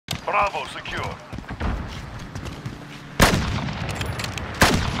Bravo secure.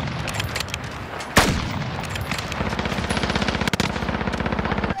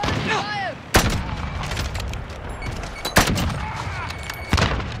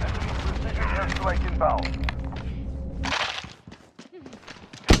 Precision airstrike inbound.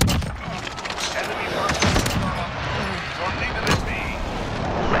 Enemy personnel. You're needed at B.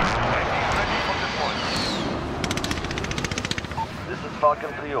 UAV ready for deployment. This is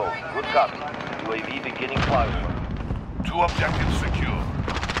Falcon 3-0. Good copy. UAV beginning flyover. 2 objectives secure.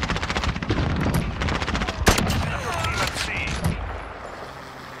 Your team at sea.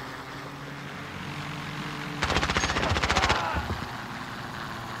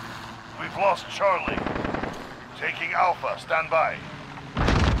 We've lost Charlie. Taking Alpha, stand by.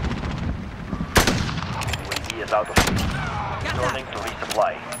 UAV is out of fuel. Returning to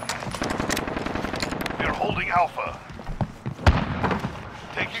resupply. We're holding Alpha.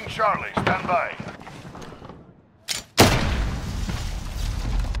 Taking Charlie, stand by.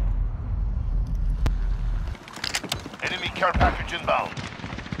 Enemy care package inbound.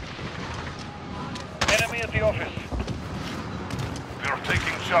 Enemy at the office. We're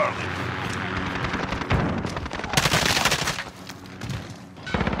taking Charlie.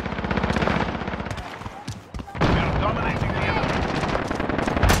 We're dominating the enemy.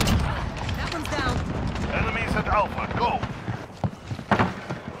 That one's down. Enemies at Alpha, go!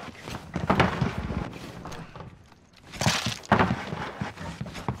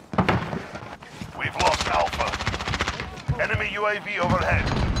 We've lost Alpha. Enemy UAV overhead.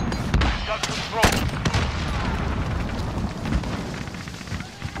 We've got control.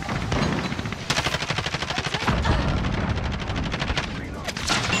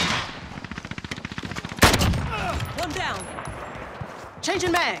 One down.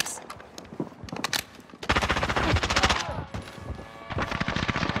 Changing mags.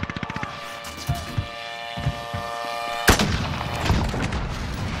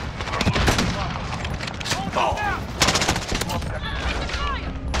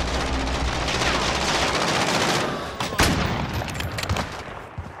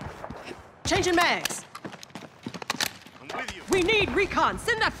 Changing mags. We need recon.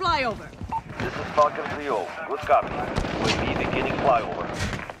 Send that flyover. This is Falcon 3-0. Good copy. UAV beginning flyover.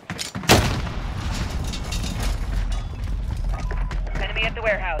 Enemy at the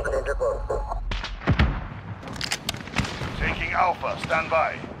warehouse. Taking Alpha, stand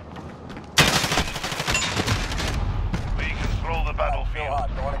by. We control the battlefield.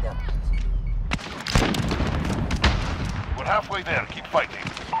 We're halfway there, keep fighting.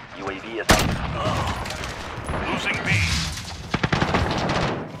 UAV is out. Losing B.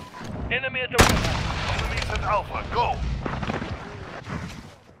 Enemy at the warehouse. Enemies at Alpha, go!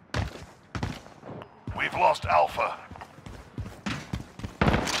 We've lost Alpha.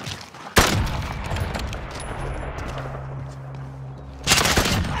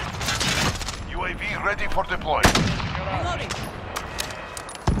 UAV ready for deployment. Reloading.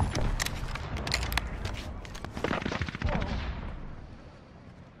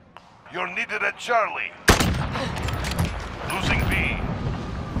 You're needed at Charlie. Losing B.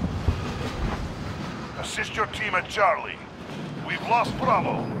 Assist your team at Charlie. We've lost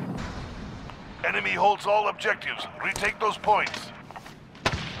Bravo. Enemy holds all objectives. Retake those points.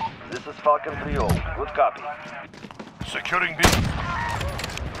 This is Falcon 3-0. Good copy. Securing B.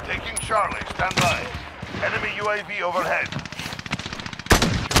 Taking Charlie. Stand by. Enemy UAV overhead.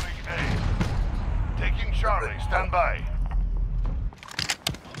 Securing A. Taking Charlie. Stand by.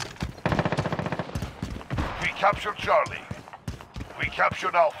 We captured Charlie. We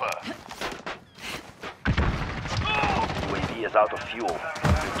captured Alpha. UAV is out of fuel.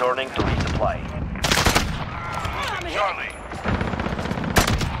 Returning to resupply. Losing Charlie.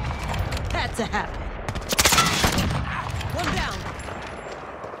 Had to happen. One down.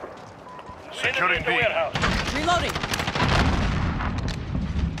 Securing Enemy at the B. warehouse. Reloading.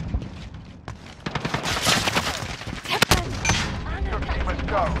 Your team at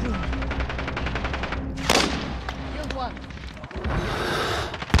Charlie. Killed one.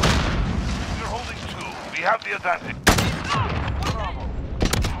 You're holding 2. We have the advantage. Bravo.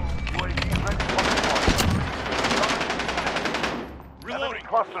 UAV ready for deployment. Reloading.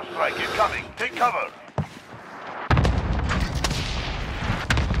 Cluster strike incoming. Take cover.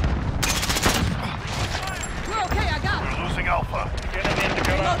 We're okay, I got it. We're losing Alpha. Enemy at the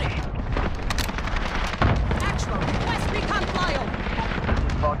garage. Reloading. Actual. Request recon flyover.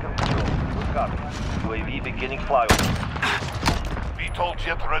 Falcon 2-0. Good copy. UAV beginning flyover. VTOL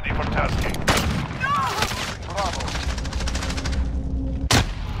jet ready for tasking. Bravo.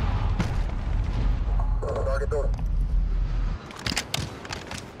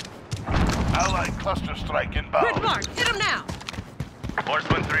 Allied cluster strike inbound. Grid mark. Hit him now.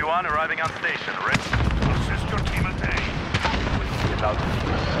 Horseman 3-1 arriving on station. Rich. Assist your team at A. Is out of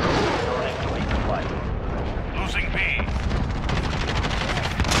fuel. Returning to resupply. Losing B.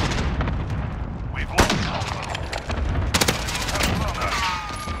 We've lost Alpha.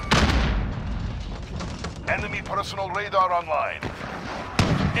 Enemy personal radar online.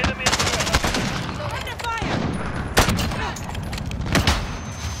 Enemy at the warehouse. Under fire.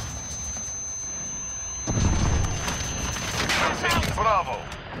 Taking Bravo.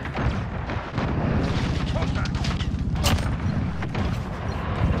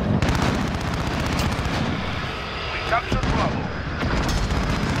 We captured Bravo.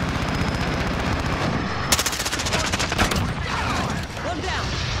 One down.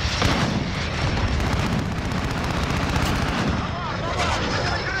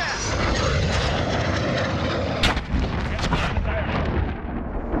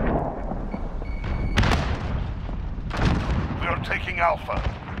 We are taking Alpha.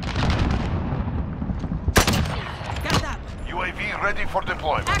 Got that. UAV ready for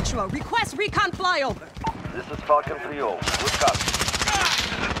deployment. Actual. Request recon flyover. This is Falcon 3-0. Good copy.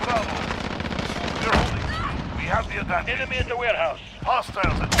 Bravo. We're holding. We have the advantage. Enemy at the warehouse.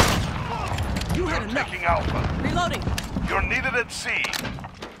 Hostiles at You We're had enough. taking Alpha. Reloading. You're needed at C.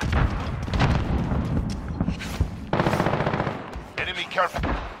 Enemy careful.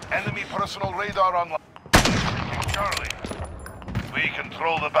 Enemy personal radar online. Charlie. We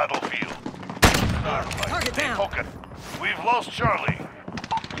control the battlefield. Target Stay down. focused. We've lost Charlie.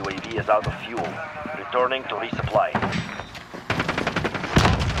 UAV is out of fuel. Returning to resupply.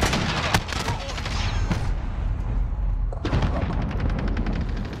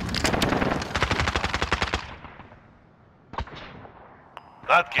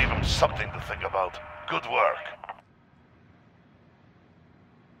 That gave him something to think about. Good work.